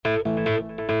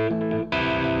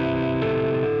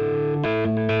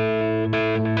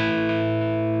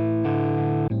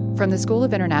From the School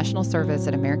of International Service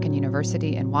at American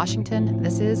University in Washington,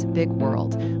 this is Big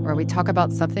World, where we talk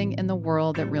about something in the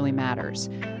world that really matters.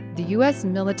 The U.S.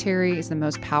 military is the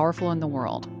most powerful in the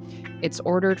world. It's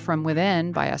ordered from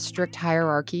within by a strict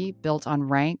hierarchy built on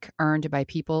rank earned by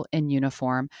people in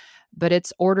uniform, but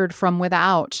it's ordered from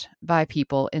without by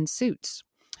people in suits.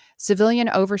 Civilian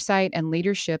oversight and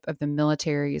leadership of the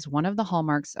military is one of the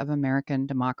hallmarks of American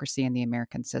democracy and the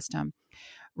American system.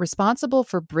 Responsible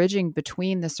for bridging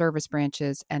between the service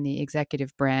branches and the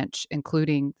executive branch,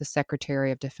 including the Secretary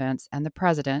of Defense and the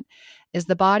President, is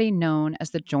the body known as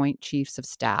the Joint Chiefs of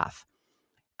Staff.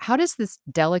 How does this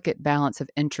delicate balance of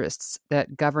interests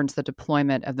that governs the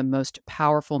deployment of the most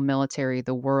powerful military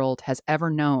the world has ever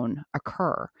known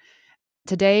occur?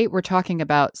 Today, we're talking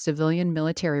about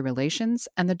civilian-military relations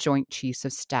and the Joint Chiefs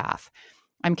of Staff.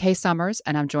 I'm Kay Summers,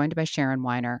 and I'm joined by Sharon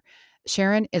Weiner.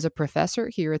 Sharon is a professor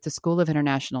here at the School of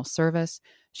International Service.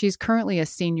 She's currently a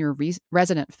senior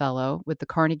resident fellow with the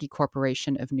Carnegie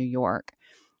Corporation of New York.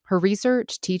 Her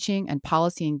research, teaching, and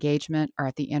policy engagement are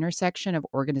at the intersection of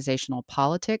organizational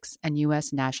politics and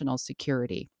U.S. national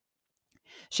security.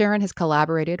 Sharon has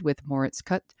collaborated with Moritz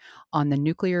Kut on The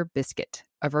Nuclear Biscuit,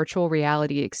 a virtual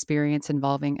reality experience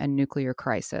involving a nuclear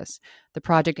crisis. The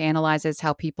project analyzes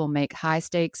how people make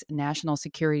high-stakes national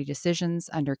security decisions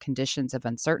under conditions of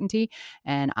uncertainty,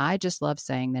 and I just love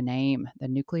saying the name, The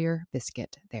Nuclear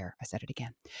Biscuit. There, I said it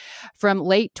again. From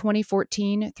late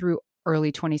 2014 through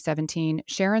early 2017,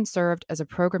 Sharon served as a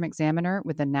program examiner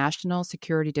with the National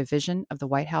Security Division of the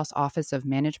White House Office of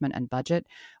Management and Budget,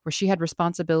 where she had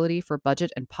responsibility for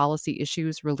budget and policy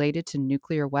issues related to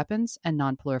nuclear weapons and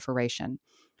nonproliferation.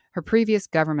 Her previous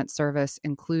government service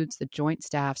includes the Joint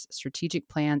Staff's Strategic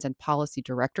Plans and Policy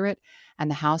Directorate and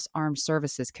the House Armed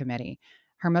Services Committee.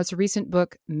 Her most recent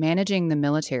book, Managing the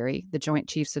Military, the Joint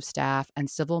Chiefs of Staff and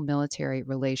Civil-Military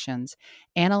Relations,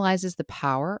 analyzes the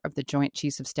power of the Joint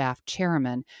Chiefs of Staff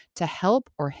chairman to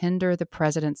help or hinder the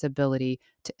president's ability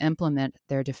to implement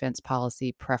their defense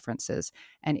policy preferences.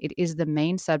 And it is the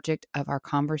main subject of our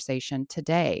conversation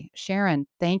today. Sharon,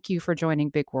 thank you for joining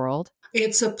Big World.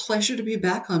 It's a pleasure to be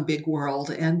back on Big World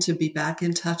and to be back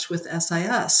in touch with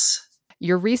SIS.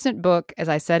 Your recent book, as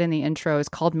I said in the intro, is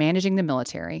called Managing the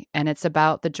Military, and it's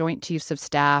about the Joint Chiefs of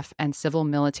Staff and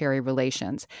civil-military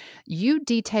relations. You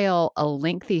detail a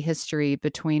lengthy history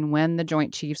between when the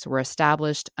Joint Chiefs were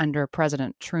established under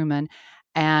President Truman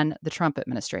and the Trump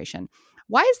administration.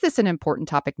 Why is this an important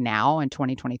topic now in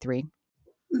 2023?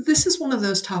 This is one of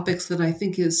those topics that I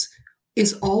think is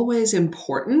always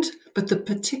important, but the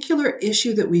particular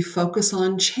issue that we focus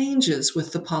on changes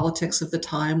with the politics of the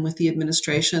time, with the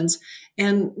administrations,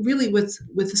 and really with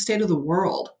the state of the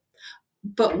world.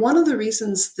 But one of the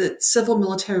reasons that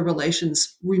civil-military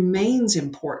relations remains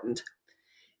important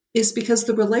is because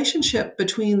the relationship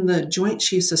between the Joint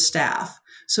Chiefs of Staff,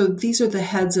 so these are the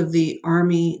heads of the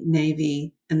Army,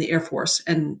 Navy, and the Air Force,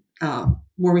 and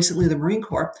more recently the Marine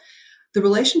Corps, the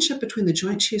relationship between the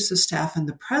Joint Chiefs of Staff and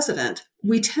the president,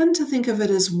 we tend to think of it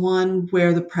as one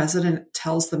where the president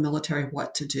tells the military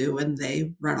what to do and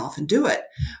they run off and do it.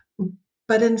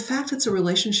 But in fact, it's a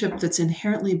relationship that's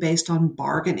inherently based on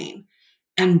bargaining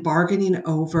and bargaining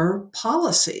over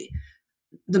policy.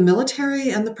 The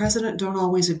military and the president don't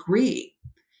always agree.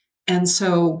 And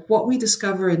so what we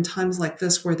discover in times like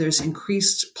this, where there's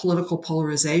increased political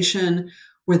polarization,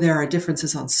 where there are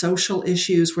differences on social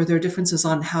issues, where there are differences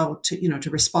on how to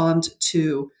respond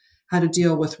to how to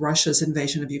deal with Russia's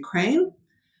invasion of Ukraine,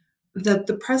 that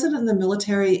the president and the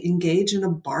military engage in a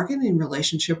bargaining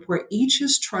relationship where each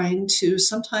is trying to,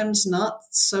 sometimes not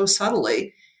so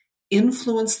subtly,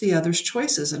 influence the other's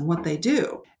choices and what they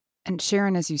do. And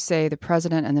Sharon, as you say, the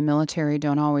president and the military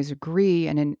don't always agree.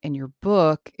 And in your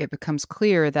book, it becomes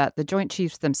clear that the Joint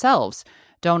Chiefs themselves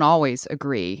don't always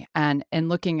agree. And in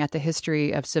looking at the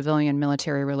history of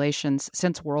civilian-military relations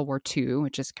since World War II,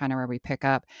 which is kind of where we pick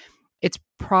up, it's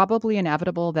probably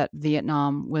inevitable that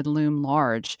Vietnam would loom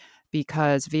large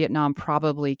because Vietnam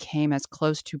probably came as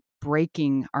close to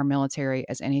breaking our military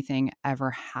as anything ever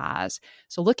has.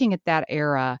 So looking at that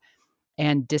era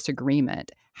and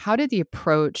disagreement, how did the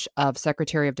approach of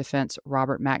Secretary of Defense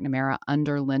Robert McNamara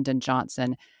under Lyndon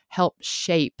Johnson help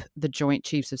shape the Joint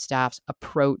Chiefs of Staff's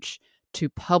approach to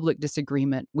public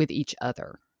disagreement with each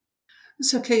other?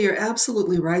 So, Kay, you're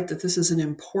absolutely right that this is an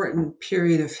important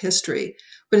period of history,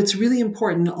 but it's really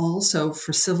important also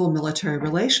for civil-military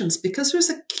relations because there's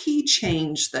a key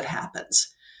change that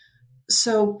happens.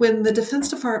 So when the Defense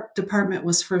Department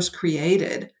was first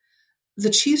created, the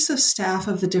chiefs of staff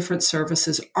of the different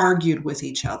services argued with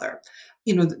each other.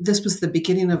 This was the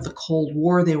beginning of the Cold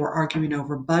War. They were arguing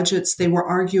over budgets. They were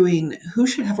arguing who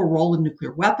should have a role in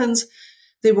nuclear weapons.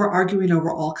 They were arguing over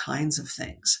all kinds of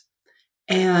things.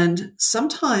 And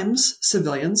sometimes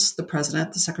civilians, the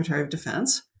president, the secretary of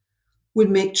defense, would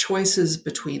make choices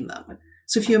between them.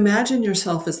 So if you imagine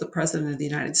yourself as the president of the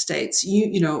United States,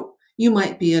 you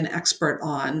might be an expert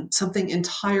on something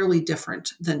entirely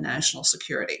different than national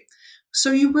security.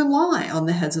 So you rely on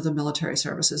the heads of the military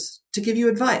services to give you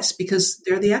advice because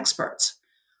they're the experts.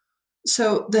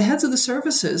 So the heads of the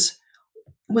services,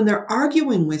 when they're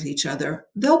arguing with each other,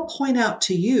 they'll point out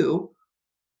to you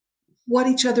what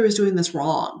each other is doing that's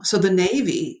wrong. So the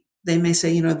Navy, they may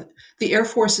say, the Air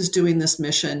Force is doing this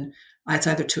mission. It's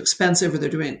either too expensive or they're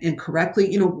doing it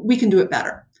incorrectly. We can do it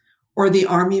better. Or the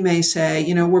Army may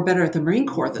say, we're better at the Marine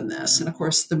Corps than this. And of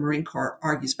course, the Marine Corps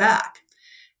argues back.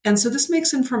 And so this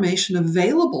makes information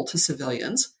available to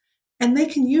civilians, and they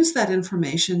can use that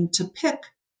information to pick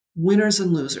winners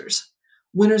and losers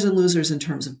in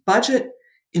terms of budget,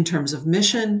 in terms of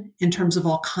mission, in terms of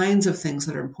all kinds of things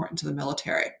that are important to the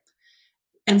military.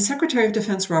 And Secretary of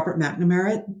Defense Robert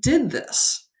McNamara did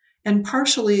this. And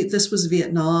partially this was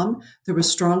Vietnam. There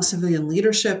was strong civilian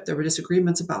leadership. There were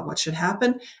disagreements about what should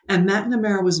happen. And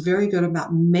McNamara was very good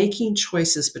about making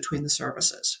choices between the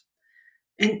services.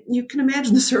 And you can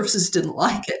imagine the services didn't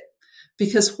like it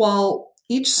because while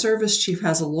each service chief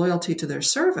has a loyalty to their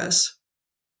service,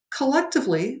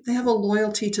 collectively, they have a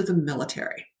loyalty to the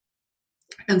military.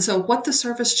 And so what the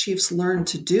service chiefs learned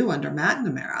to do under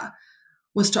McNamara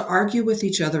was to argue with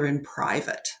each other in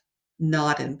private,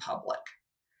 not in public.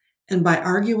 And by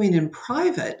arguing in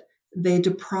private, they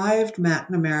deprived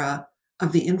McNamara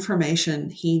of the information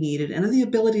he needed and of the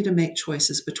ability to make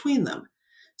choices between them.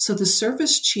 So the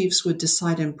service chiefs would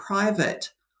decide in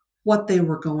private what they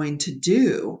were going to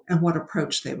do and what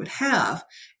approach they would have.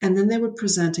 And then they would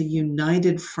present a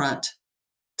united front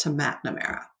to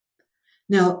McNamara.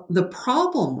 Now, the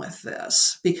problem with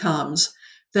this becomes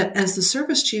that as the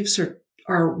service chiefs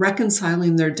are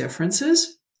reconciling their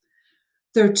differences,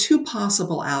 there are two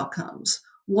possible outcomes.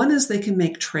 One is they can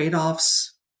make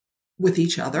trade-offs with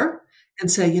each other and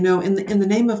say, in the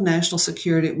name of national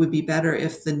security, it would be better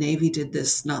if the Navy did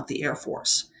this, not the Air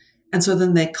Force. And so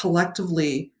then they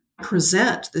collectively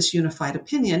present this unified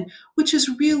opinion, which is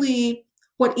really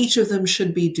what each of them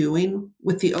should be doing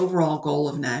with the overall goal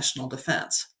of national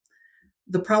defense.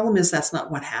 The problem is that's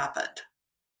not what happened.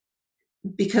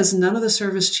 Because none of the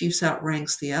service chiefs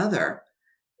outranks the other,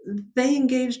 they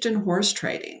engaged in horse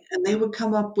trading, and they would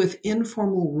come up with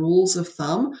informal rules of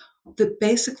thumb that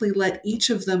basically let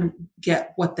each of them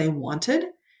get what they wanted.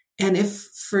 And if,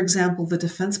 for example, the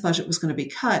defense budget was going to be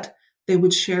cut, they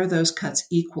would share those cuts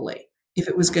equally. If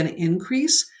it was going to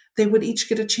increase, they would each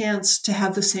get a chance to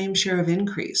have the same share of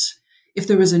increase. If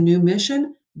there was a new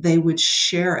mission, they would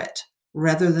share it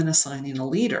rather than assigning a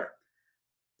leader.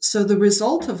 So the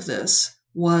result of this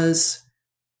was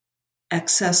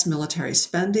excess military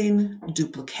spending,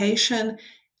 duplication,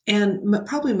 and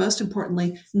probably most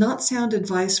importantly, not sound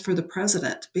advice for the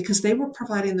president, because they were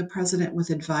providing the president with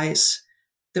advice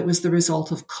that was the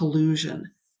result of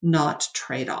collusion, not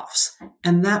trade-offs.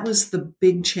 And that was the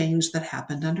big change that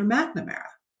happened under McNamara.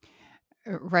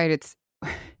 Right. It's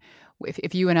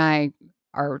if you and I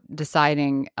are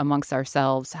deciding amongst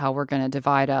ourselves how we're going to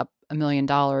divide up $1 million,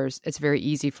 it's very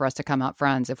easy for us to come out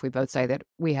friends if we both say that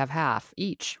we have half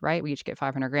each, right? We each get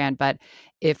 500,000. But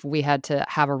if we had to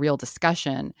have a real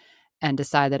discussion and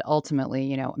decide that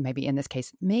ultimately, maybe in this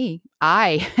case,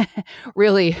 I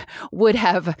really would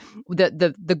have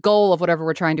the goal of whatever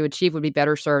we're trying to achieve would be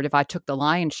better served if I took the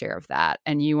lion's share of that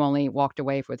and you only walked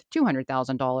away with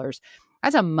 $200,000.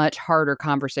 That's a much harder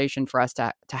conversation for us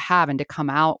to have and to come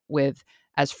out with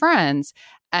as friends.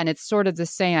 And it's sort of the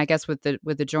same, I guess, with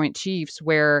the Joint Chiefs,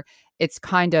 where it's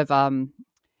kind of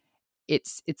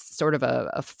it's sort of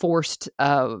a forced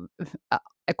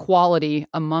equality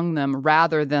among them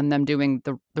rather than them doing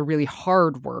the really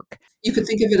hard work. You could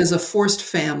think of it as a forced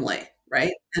family,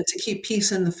 right? And to keep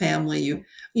peace in the family, you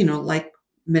like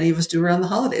many of us do around the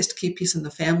holidays, to keep peace in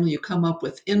the family, you come up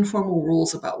with informal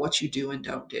rules about what you do and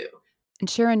don't do. And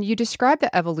Sharon, you described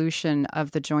the evolution of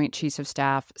the Joint Chiefs of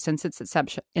Staff since its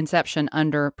inception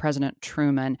under President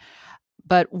Truman.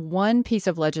 But one piece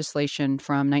of legislation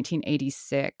from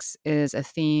 1986 is a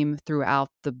theme throughout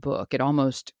the book. It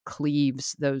almost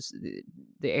cleaves the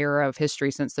era of history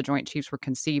since the Joint Chiefs were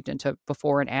conceived into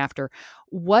before and after.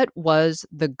 What was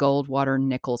the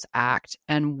Goldwater-Nichols Act,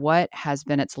 and what has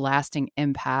been its lasting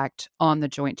impact on the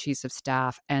Joint Chiefs of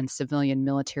Staff and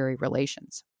civilian-military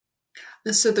relations?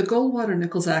 So the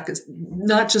Goldwater-Nichols Act is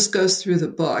not just goes through the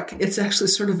book, it's actually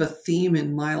sort of a theme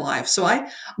in my life.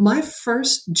 My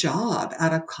first job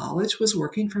out of college was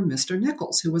working for Mr.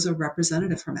 Nichols, who was a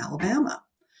representative from Alabama.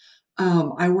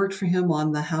 I worked for him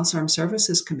on the House Armed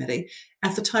Services Committee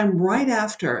at the time, right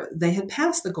after they had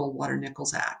passed the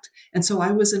Goldwater-Nichols Act. And so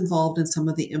I was involved in some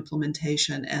of the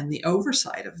implementation and the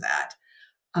oversight of that.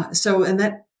 And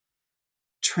that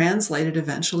translated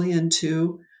eventually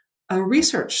into a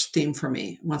research theme for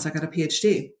me once I got a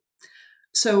PhD.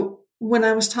 So when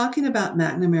I was talking about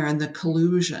McNamara and the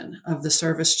collusion of the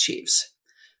service chiefs,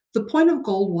 the point of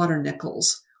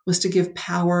Goldwater-Nichols was to give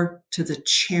power to the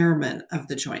chairman of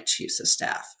the Joint Chiefs of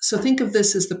Staff. So think of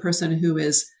this as the person who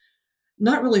is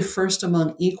not really first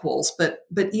among equals, but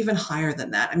even higher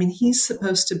than that. I mean, he's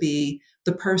supposed to be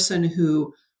the person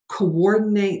who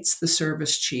coordinates the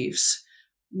service chiefs,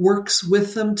 works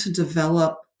with them to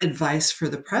develop advice for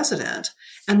the president.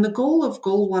 And the goal of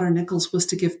Goldwater-Nichols was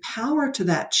to give power to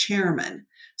that chairman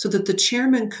so that the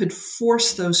chairman could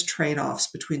force those trade-offs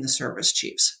between the service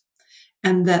chiefs,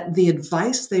 and that the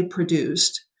advice they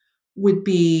produced would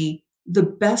be the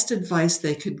best advice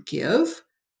they could give,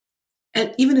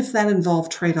 and even if that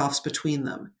involved trade-offs between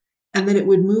them, and that it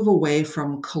would move away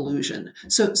from collusion.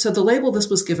 So the label this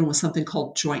was given was something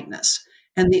called jointness.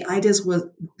 And the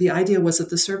idea was that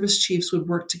the service chiefs would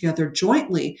work together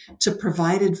jointly to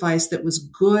provide advice that was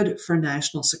good for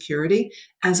national security,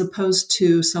 as opposed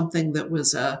to something that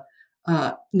was a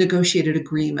negotiated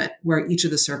agreement where each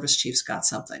of the service chiefs got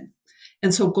something.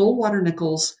 And so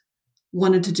Goldwater-Nichols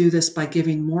wanted to do this by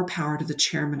giving more power to the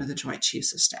chairman of the Joint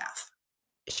Chiefs of Staff.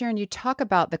 Sharon, you talk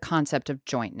about the concept of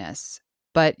jointness,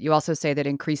 but you also say that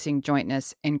increasing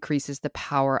jointness increases the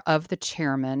power of the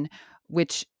chairman,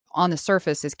 which on the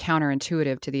surface is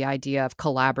counterintuitive to the idea of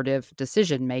collaborative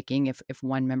decision making if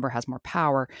one member has more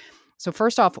power. So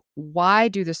first off, why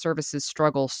do the services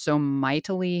struggle so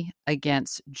mightily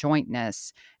against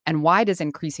jointness? And why does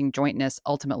increasing jointness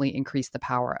ultimately increase the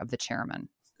power of the chairman?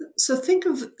 So think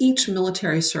of each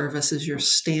military service as your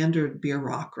standard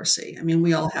bureaucracy. I mean,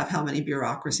 we all have how many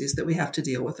bureaucracies that we have to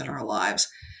deal with in our lives.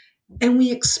 And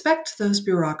we expect those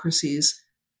bureaucracies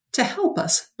to help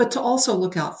us, but to also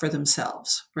look out for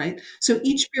themselves, right? So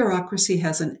each bureaucracy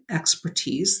has an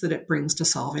expertise that it brings to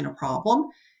solving a problem,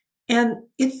 and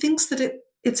it thinks that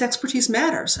its expertise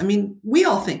matters. I mean, we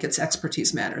all think its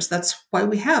expertise matters. That's why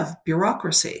we have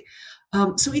bureaucracy.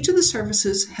 So each of the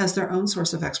services has their own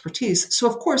source of expertise. So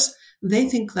of course, they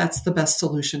think that's the best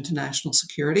solution to national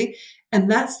security. And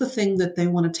that's the thing that they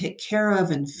want to take care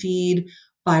of and feed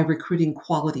by recruiting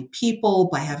quality people,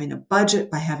 by having a budget,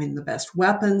 by having the best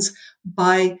weapons,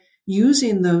 by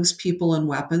using those people and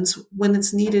weapons when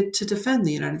it's needed to defend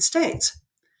the United States.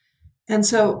 And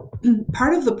so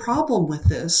part of the problem with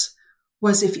this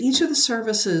was if each of the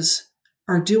services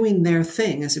are doing their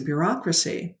thing as a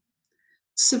bureaucracy,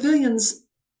 civilians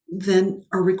then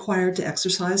are required to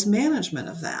exercise management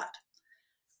of that.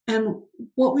 And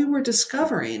what we were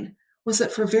discovering was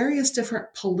that for various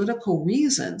different political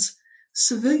reasons,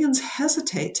 civilians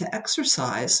hesitate to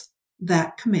exercise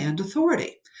that command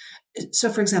authority. So,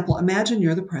 for example, imagine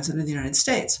you're the president of the United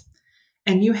States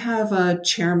and you have a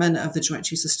chairman of the Joint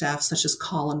Chiefs of Staff, such as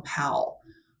Colin Powell,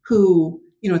 who,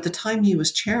 at the time he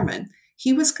was chairman,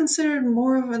 he was considered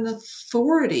more of an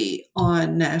authority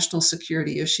on national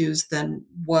security issues than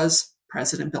was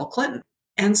President Bill Clinton.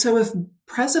 And so if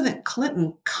President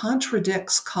Clinton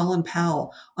contradicts Colin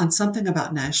Powell on something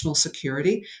about national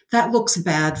security, that looks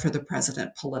bad for the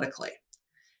president politically.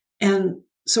 And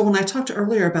so when I talked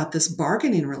earlier about this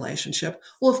bargaining relationship,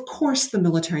 well, of course the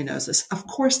military knows this. Of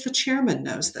course the chairman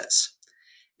knows this.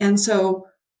 And so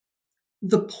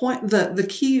the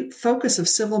key focus of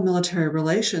civil military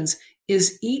relations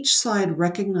is each side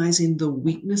recognizing the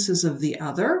weaknesses of the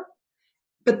other,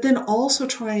 but then also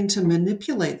trying to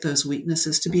manipulate those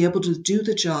weaknesses to be able to do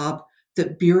the job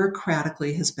that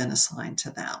bureaucratically has been assigned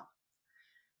to them.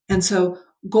 And so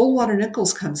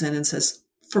Goldwater-Nichols comes in and says,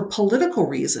 for political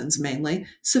reasons mainly,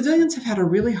 civilians have had a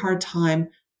really hard time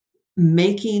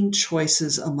making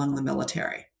choices among the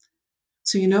military.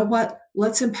 So you know what?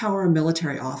 Let's empower a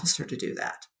military officer to do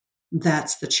that.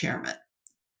 That's the chairman.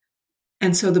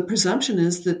 And so the presumption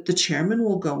is that the chairman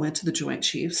will go into the Joint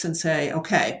Chiefs and say,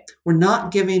 okay, we're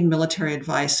not giving military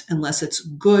advice unless it's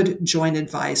good joint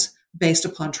advice based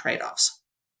upon trade-offs.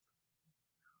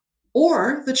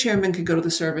 Or the chairman could go to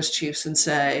the service chiefs and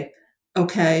say,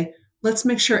 okay, let's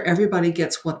make sure everybody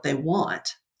gets what they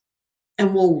want,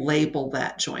 and we'll label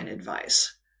that joint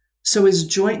advice. So is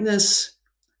jointness,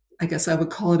 I guess I would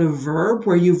call it a verb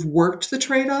where you've worked the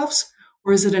trade-offs,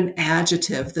 Or is it an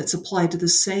adjective that's applied to the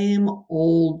same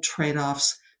old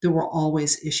trade-offs that were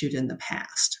always issued in the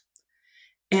past?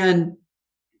 And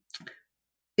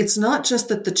it's not just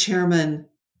that the chairman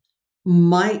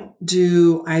might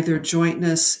do either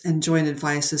jointness and joint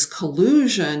advice as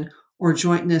collusion or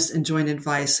jointness and joint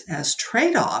advice as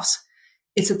trade-offs.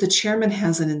 It's that the chairman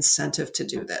has an incentive to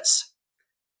do this.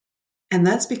 And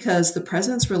that's because the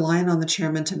president's relying on the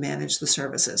chairman to manage the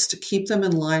services, to keep them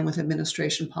in line with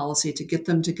administration policy, to get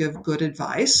them to give good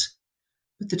advice.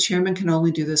 But the chairman can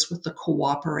only do this with the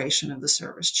cooperation of the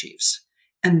service chiefs.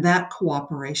 And that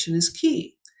cooperation is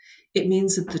key. It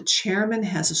means that the chairman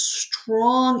has a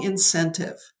strong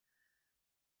incentive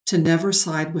to never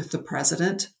side with the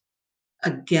president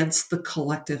against the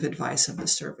collective advice of the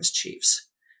service chiefs.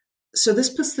 So this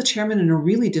puts the chairman in a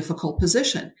really difficult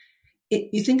position.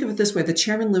 You think of it this way, the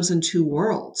chairman lives in two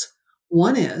worlds.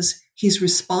 One is he's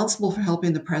responsible for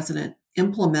helping the president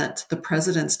implement the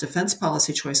president's defense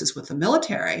policy choices with the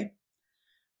military,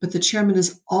 but the chairman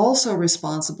is also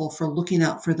responsible for looking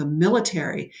out for the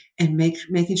military and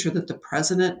making sure that the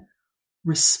president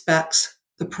respects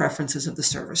the preferences of the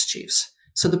service chiefs.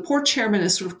 So the poor chairman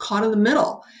is sort of caught in the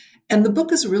middle. And the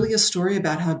book is really a story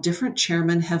about how different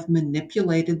chairmen have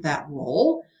manipulated that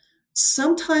role,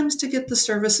 sometimes to get the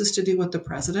services to do what the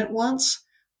president wants,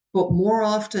 but more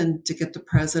often to get the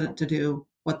president to do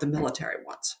what the military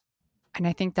wants. And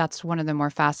I think that's one of the more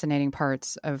fascinating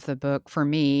parts of the book for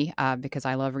me, because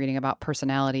I love reading about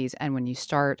personalities. And when you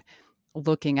start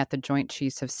looking at the Joint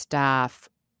Chiefs of Staff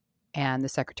and the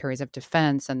Secretaries of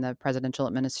Defense and the presidential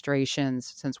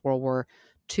administrations since World War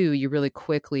II, you really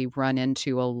quickly run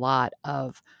into a lot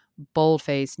of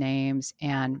bold-faced names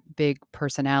and big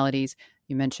personalities.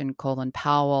 You mentioned Colin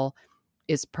Powell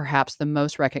is perhaps the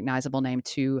most recognizable name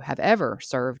to have ever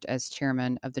served as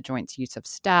chairman of the Joint Chiefs of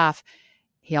Staff.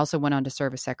 He also went on to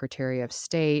serve as Secretary of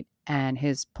State, and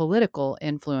his political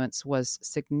influence was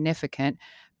significant,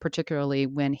 particularly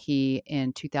when he,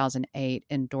 in 2008,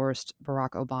 endorsed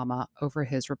Barack Obama over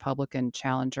his Republican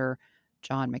challenger,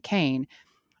 John McCain.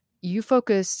 You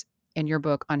focus in your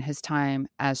book on his time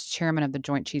as chairman of the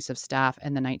Joint Chiefs of Staff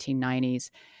in the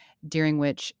 1990s, during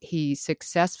which he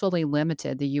successfully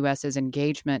limited the U.S.'s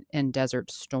engagement in Desert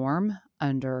Storm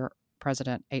under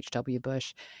President H.W.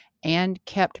 Bush and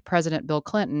kept President Bill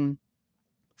Clinton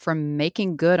from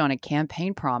making good on a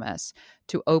campaign promise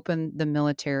to open the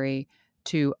military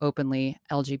to openly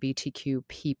LGBTQ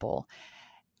people.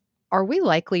 Are we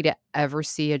likely to ever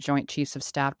see a Joint Chiefs of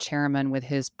Staff chairman with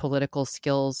his political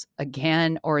skills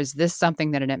again, or is this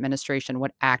something that an administration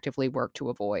would actively work to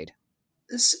avoid?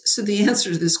 So the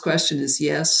answer to this question is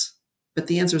yes, but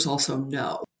the answer is also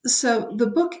no. So the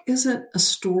book isn't a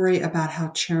story about how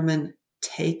chairmen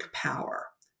take power.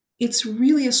 It's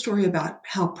really a story about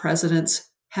how presidents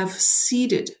have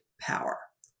ceded power.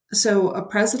 So a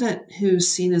president who's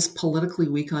seen as politically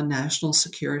weak on national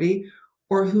security,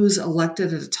 or who's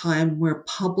elected at a time where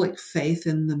public faith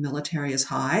in the military is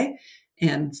high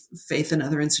and faith in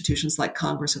other institutions like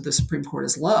Congress or the Supreme Court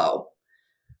is low.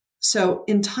 So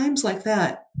in times like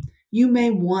that, you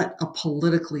may want a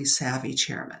politically savvy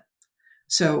chairman.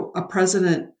 So a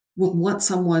president will want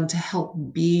someone to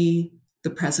help be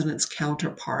the president's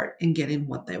counterpart in getting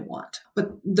what they want.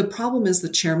 But the problem is the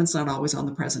chairman's not always on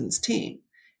the president's team.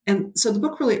 And so the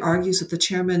book really argues that the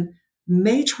chairman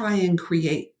may try and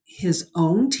create his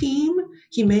own team.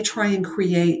 He may try and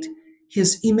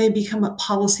he may become a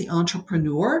policy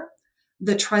entrepreneur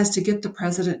that tries to get the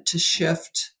president to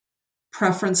shift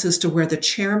preferences to where the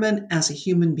chairman as a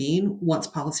human being wants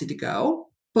policy to go.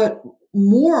 But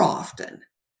more often,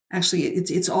 actually,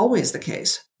 it's always the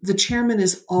case, the chairman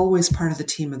is always part of the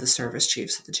team of the service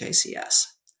chiefs at the JCS.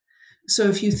 So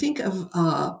if you think of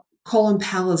Colin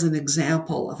Powell as an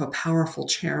example of a powerful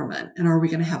chairman, and are we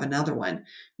going to have another one?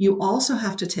 You also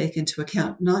have to take into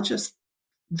account not just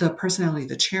the personality of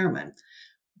the chairman,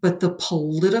 but the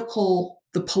political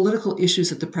issues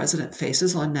that the president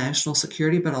faces on national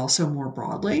security, but also more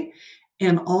broadly,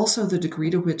 and also the degree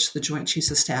to which the Joint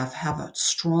Chiefs of Staff have a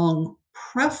strong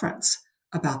preference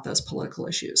about those political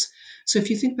issues. So if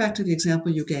you think back to the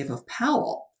example you gave of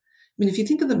Powell, I mean, if you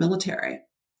think of the military,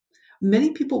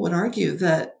 many people would argue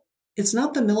that it's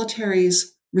not the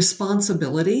military's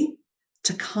responsibility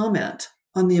to comment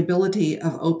on the ability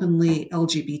of openly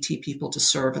LGBT people to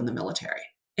serve in the military.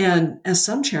 And as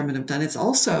some chairmen have done, it's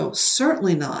also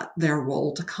certainly not their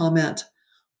role to comment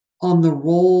on the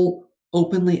role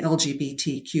openly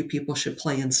LGBTQ people should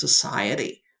play in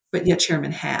society, but yet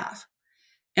chairmen have.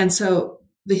 And so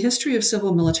the history of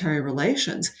civil-military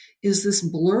relations is this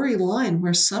blurry line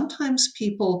where sometimes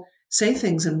people say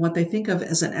things in what they think of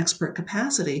as an expert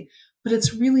capacity, but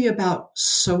it's really about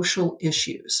social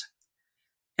issues.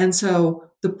 And so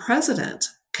the president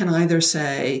can either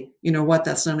say, you know what,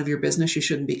 that's none of your business, you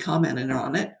shouldn't be commenting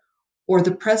on it, or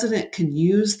the president can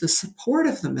use the support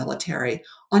of the military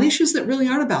on issues that really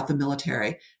aren't about the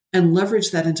military and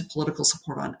leverage that into political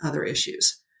support on other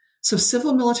issues. So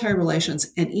civil military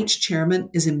relations and each chairman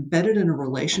is embedded in a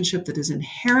relationship that is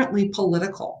inherently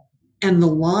political. And the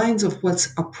lines of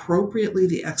what's appropriately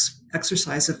the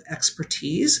exercise of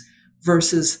expertise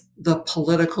versus the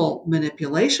political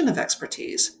manipulation of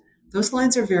expertise, those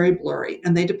lines are very blurry,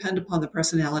 and they depend upon the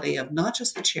personality of not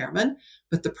just the chairman,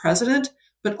 but the president,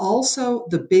 but also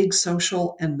the big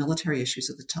social and military issues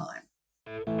of the time.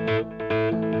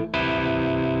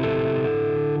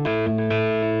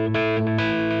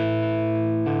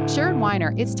 Sharon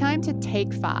Weiner, it's time to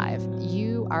take 5.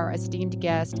 You, our esteemed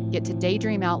guest, get to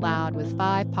daydream out loud with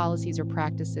 5 policies or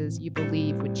practices you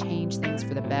believe would change things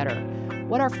for the better.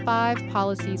 What are 5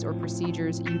 policies or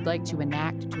procedures you'd like to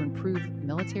enact to improve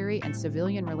military and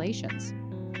civilian relations?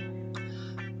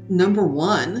 Number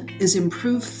 1 is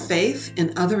improve faith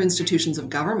in other institutions of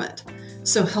government.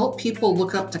 So help people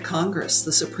look up to Congress,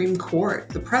 the Supreme Court,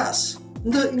 the press,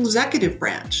 the executive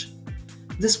branch.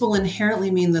 This will inherently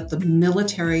mean that the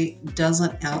military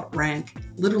doesn't outrank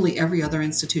literally every other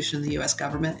institution in the U.S.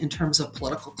 government in terms of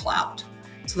political clout.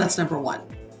 So that's number 1.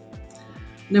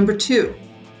 Number 2,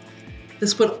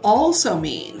 this would also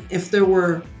mean, if there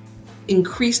were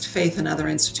increased faith in other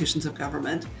institutions of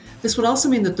government, this would also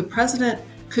mean that the president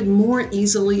could more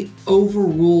easily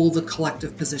overrule the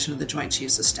collective position of the Joint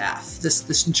Chiefs of Staff,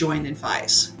 this joint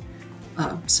advice.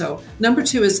 So number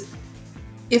 2 is,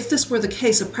 if this were the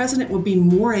case, a president would be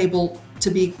more able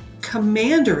to be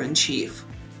commander-in-chief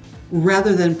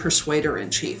rather than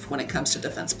persuader-in-chief when it comes to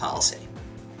defense policy.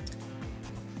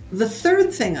 The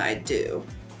third thing I'd do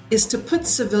is to put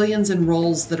civilians in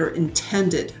roles that are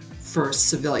intended for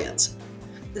civilians.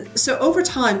 So over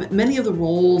time, many of the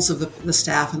roles of the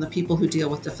staff and the people who deal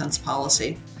with defense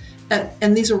policy,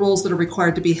 and these are roles that are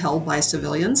required to be held by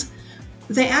civilians,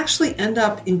 they actually end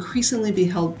up increasingly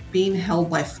being held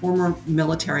by former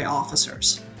military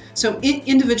officers. So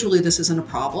individually, this isn't a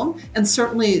problem. And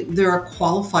certainly there are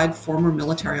qualified former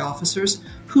military officers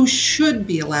who should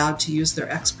be allowed to use their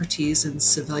expertise in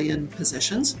civilian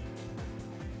positions.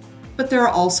 But there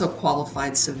are also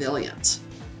qualified civilians.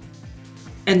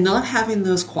 And not having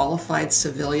those qualified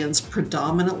civilians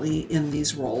predominantly in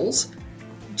these roles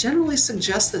generally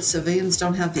suggests that civilians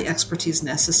don't have the expertise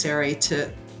necessary to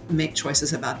make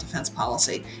choices about defense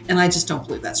policy. And I just don't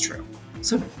believe that's true.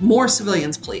 So more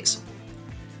civilians, please.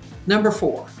 Number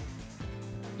 4,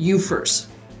 UFERs.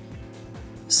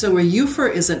 So a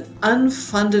UFER is an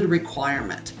unfunded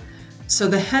requirement. So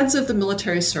the heads of the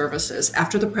military services,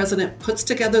 after the president puts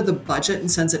together the budget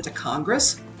and sends it to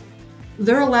Congress,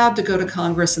 they're allowed to go to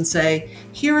Congress and say,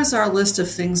 here is our list of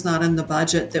things not in the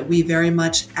budget that we very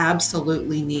much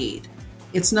absolutely need.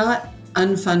 It's not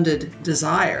unfunded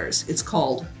desires, it's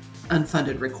called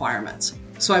unfunded requirements.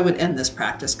 So I would end this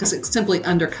practice because it simply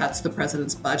undercuts the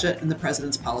president's budget and the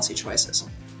president's policy choices.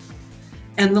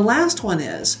 And the last one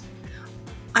is,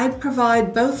 I'd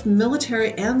provide both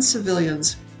military and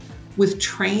civilians with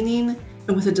training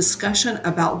and with a discussion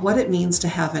about what it means to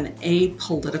have an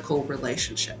apolitical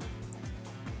relationship.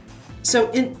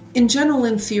 So in general,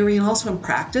 in theory, and also in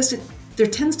practice, there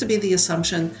tends to be the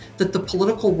assumption that the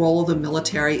political role of the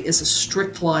military is a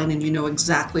strict line and you know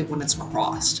exactly when it's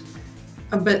crossed.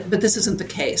 But this isn't the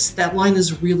case. That line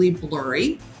is really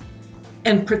blurry,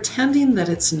 and pretending that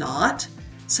it's not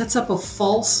sets up a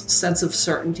false sense of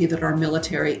certainty that our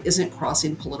military isn't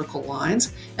crossing political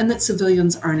lines and that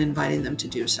civilians aren't inviting them to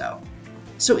do so.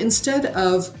 So instead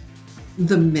of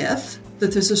the myth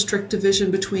that there's a strict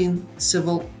division between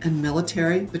civil and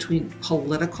military, between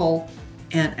political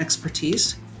and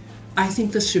expertise, I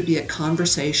think this should be a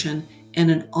conversation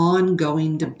and an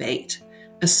ongoing debate,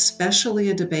 especially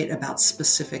a debate about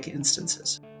specific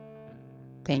instances.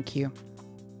 Thank you.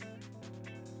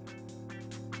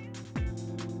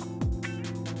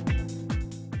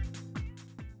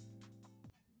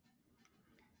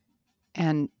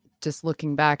 And just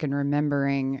looking back and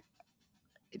remembering,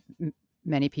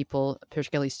 many people,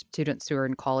 particularly students who are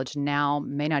in college now,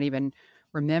 may not even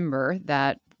remember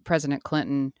that President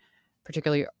Clinton,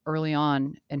 particularly early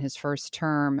on in his first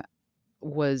term,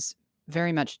 was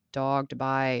very much dogged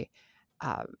by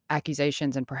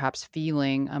accusations and perhaps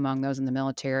feeling among those in the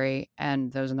military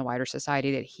and those in the wider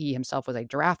society that he himself was a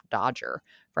draft dodger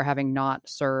for having not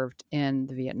served in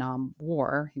the Vietnam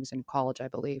War. He was in college, I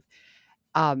believe.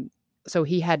 So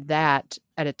he had that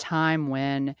at a time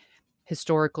when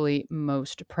historically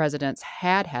most presidents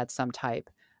had some type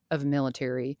of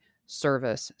military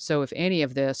service. So if any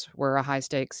of this were a high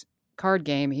stakes card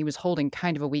game, he was holding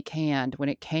kind of a weak hand when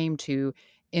it came to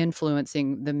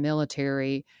influencing the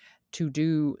military to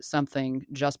do something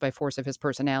just by force of his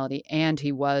personality. And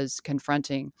he was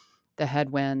confronting the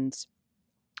headwinds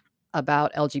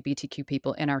about LGBTQ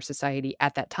people in our society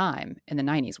at that time in the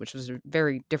 90s, which was a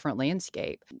very different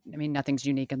landscape. I mean, nothing's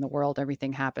unique in the world.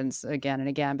 Everything happens again and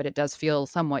again, but it does feel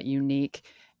somewhat unique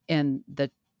in the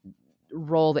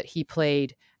role that he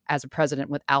played as a president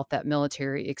without that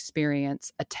military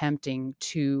experience, attempting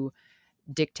to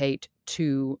dictate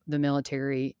to the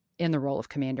military in the role of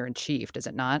commander in chief, does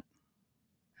it not?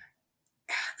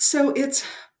 So it's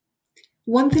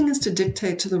one thing is to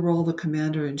dictate to the role of the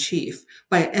commander in chief,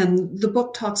 and the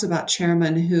book talks about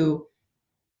chairmen who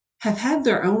have had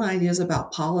their own ideas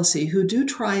about policy, who do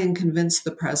try and convince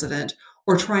the president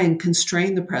or try and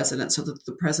constrain the president so that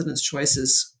the president's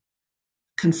choices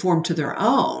conform to their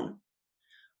own.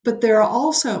 But there are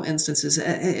also instances,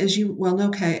 as you well know,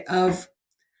 Kay, of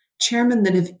chairmen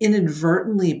that have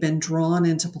inadvertently been drawn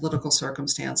into political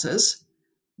circumstances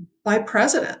by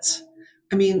presidents.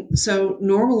 I mean, so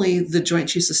normally the Joint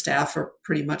Chiefs of Staff are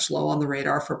pretty much low on the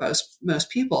radar for most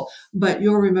people. But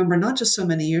you'll remember not just so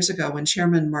many years ago when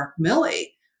Chairman Mark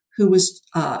Milley, who was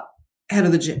head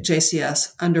of the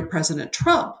JCS under President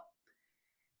Trump,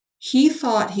 he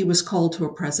thought he was called to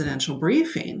a presidential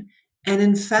briefing. And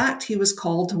in fact, he was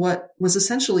called to what was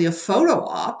essentially a photo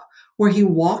op where he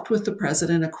walked with the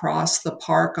president across the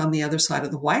park on the other side of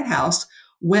the White House,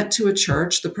 went to a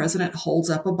church. The president holds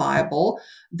up a Bible.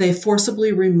 They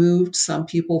forcibly removed some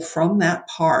people from that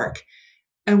park.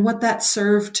 And what that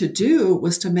served to do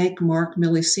was to make Mark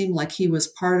Milley seem like he was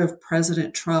part of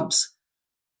President Trump's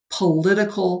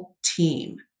political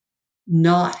team,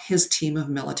 not his team of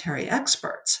military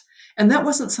experts. And that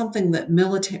wasn't something that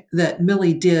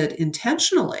Milley did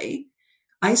intentionally.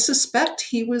 I suspect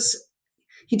he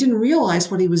didn't realize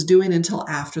what he was doing until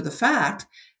after the fact.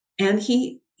 And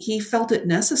he felt it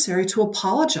necessary to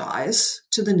apologize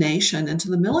to the nation and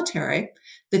to the military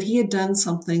that he had done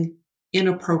something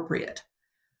inappropriate,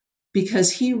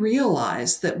 because he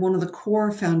realized that one of the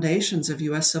core foundations of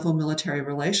U.S. civil-military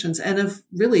relations and of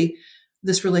really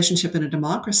this relationship in a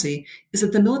democracy is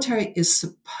that the military is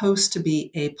supposed to be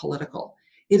apolitical.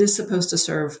 It is supposed to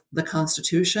serve the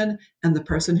Constitution and the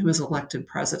person who is elected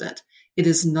president. It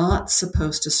is not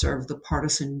supposed to serve the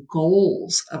partisan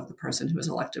goals of the person who is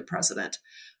elected president.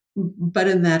 But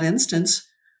in that instance,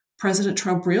 President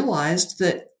Trump realized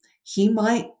that he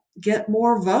might get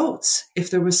more votes if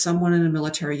there was someone in a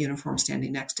military uniform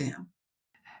standing next to him.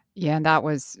 Yeah, and that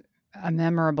was a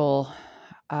memorable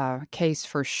case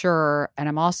for sure. And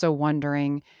I'm also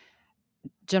wondering,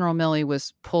 General Milley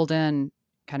was pulled in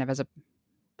kind of as a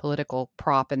political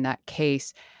prop in that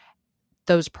case.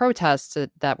 Those protests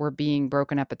that were being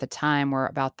broken up at the time were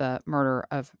about the murder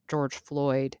of George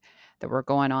Floyd that were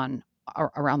going on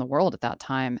around the world at that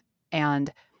time.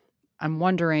 And I'm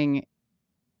wondering,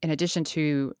 in addition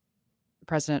to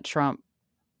President Trump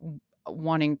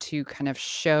wanting to kind of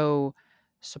show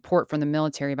support from the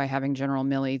military by having General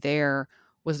Milley there,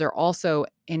 was there also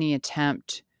any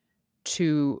attempt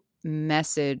to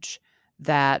message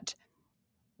that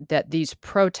these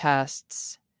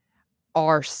protests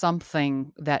are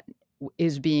something that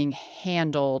is being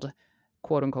handled,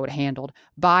 quote unquote, handled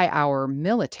by our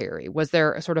military? Was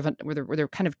there sort of were there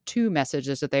kind of two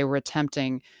messages that they were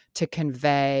attempting to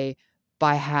convey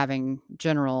by having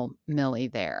General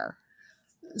Milley there?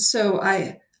 So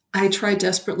I try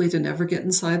desperately to never get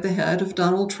inside the head of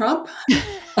Donald Trump.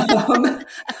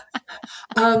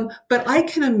 But I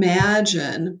can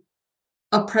imagine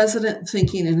a president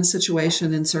thinking in a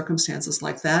situation in circumstances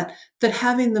like that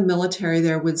having the military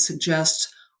there would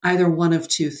suggest either one of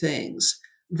two things: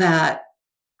 that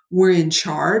we're in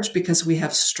charge because we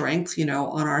have strength,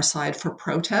 on our side for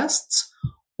protests,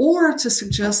 or to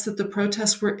suggest that the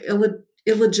protests were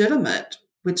illegitimate,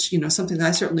 which, something that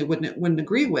I certainly wouldn't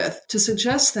agree with. To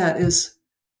suggest that is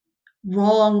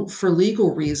wrong for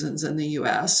legal reasons in the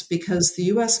U.S. because the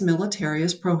U.S. military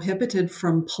is prohibited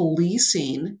from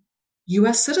policing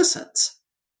U.S. citizens.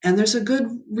 And there's a good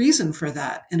reason for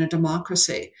that in a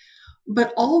democracy.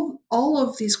 But all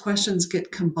of these questions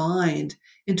get combined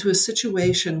into a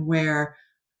situation where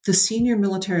the senior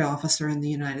military officer in the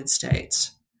United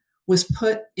States was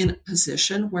put in a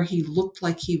position where he looked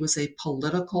like he was a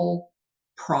political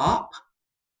prop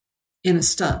in a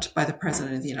stunt by the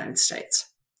president of the United States.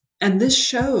 And this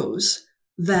shows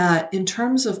that in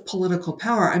terms of political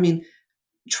power, I mean,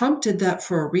 Trump did that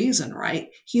for a reason, right?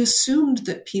 He assumed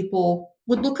that people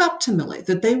would look up to Milley,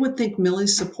 that they would think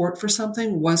Milley's support for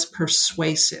something was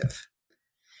persuasive.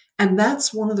 And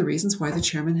that's one of the reasons why the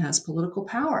chairman has political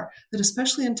power, that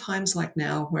especially in times like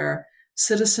now where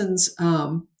citizens'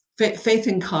 faith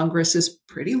in Congress is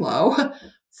pretty low,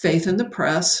 faith in the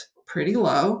press, pretty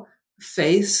low,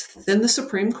 faith in the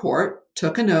Supreme Court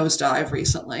took a nosedive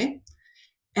recently.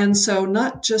 And so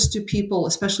not just do people,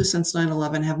 especially since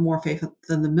 9/11, have more faith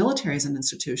than the military as an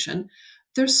institution,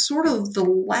 they're sort of the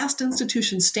last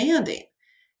institution standing.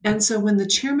 And so when the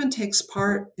chairman takes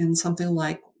part in something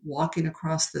like walking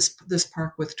across this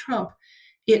park with Trump,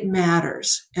 it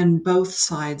matters, and both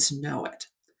sides know it.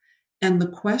 And the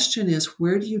question is,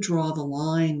 where do you draw the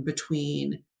line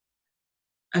between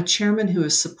a chairman who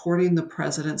is supporting the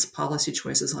president's policy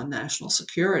choices on national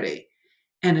security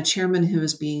and a chairman who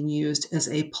is being used as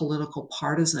a political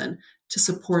partisan to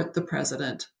support the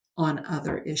president on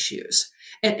other issues?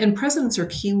 And presidents are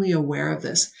keenly aware of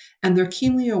this, and they're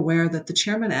keenly aware that the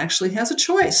chairman actually has a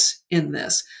choice in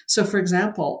this. So, for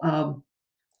example,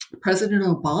 President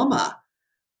Obama,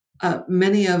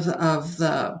 many of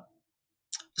the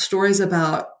stories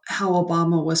about how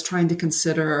Obama was trying to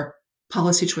consider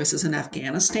policy choices in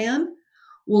Afghanistan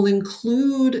will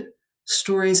include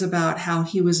stories about how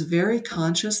he was very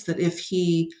conscious that if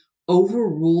he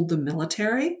overruled the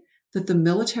military, that the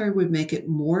military would make it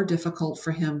more difficult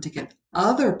for him to get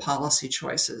other policy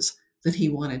choices that he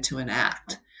wanted to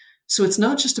enact. So it's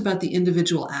not just about the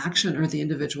individual action or the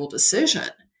individual decision.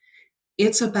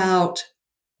 It's about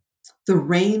the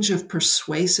range of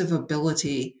persuasive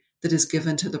ability that is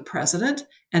given to the president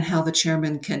and how the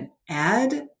chairman can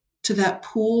add to that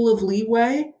pool of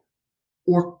leeway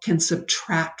or can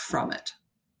subtract from it.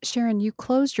 Sharon, you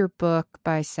closed your book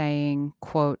by saying,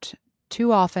 quote,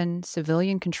 "Too often,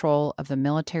 civilian control of the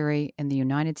military in the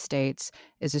United States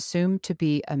is assumed to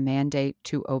be a mandate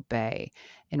to obey.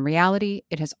 In reality,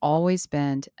 it has always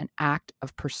been an act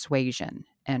of persuasion,"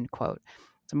 end quote.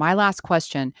 So my last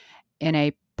question, in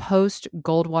a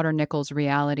post-Goldwater-Nichols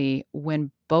reality,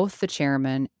 when both the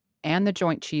chairman and the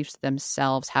Joint Chiefs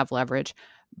themselves have leverage,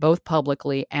 both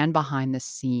publicly and behind the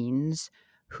scenes,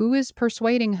 who is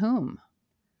persuading whom?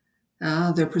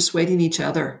 They're persuading each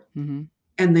other, Mm-hmm.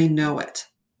 and they know it.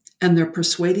 And they're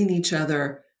persuading each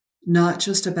other not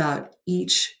just about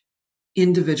each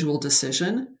individual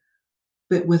decision,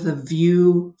 but with a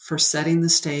view for setting the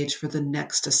stage for the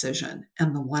next decision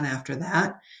and the one after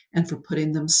that, and for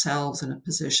putting themselves in a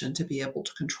position to be able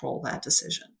to control that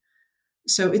decision.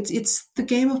 So it's the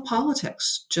game of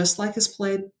politics, just like is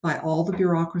played by all the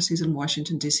bureaucracies in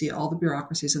Washington, D.C., all the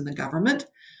bureaucracies in the government.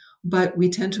 But we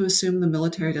tend to assume the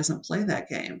military doesn't play that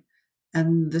game.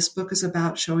 And this book is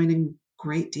about showing in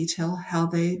great detail how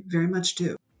they very much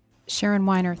do. Sharon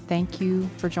Weiner, thank you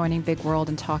for joining Big World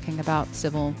and talking about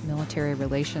civil-military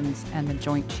relations and the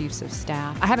Joint Chiefs of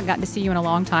Staff. I haven't gotten to see you in a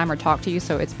long time or talk to you,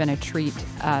 so it's been a treat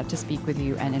to speak with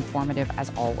you and informative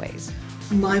as always.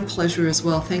 My pleasure as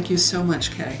well. Thank you so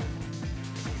much, Kay.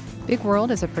 Big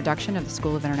World is a production of the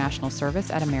School of International Service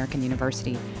at American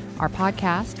University. Our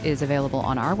podcast is available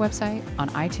on our website, on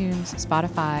iTunes,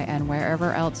 Spotify, and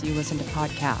wherever else you listen to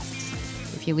podcasts.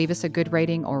 If you leave us a good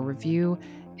rating or review,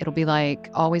 it'll be like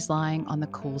always lying on the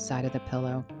cool side of the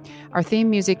pillow. Our theme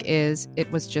music is "It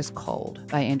Was Just Cold"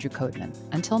 by Andrew Codeman.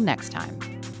 Until next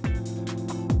time.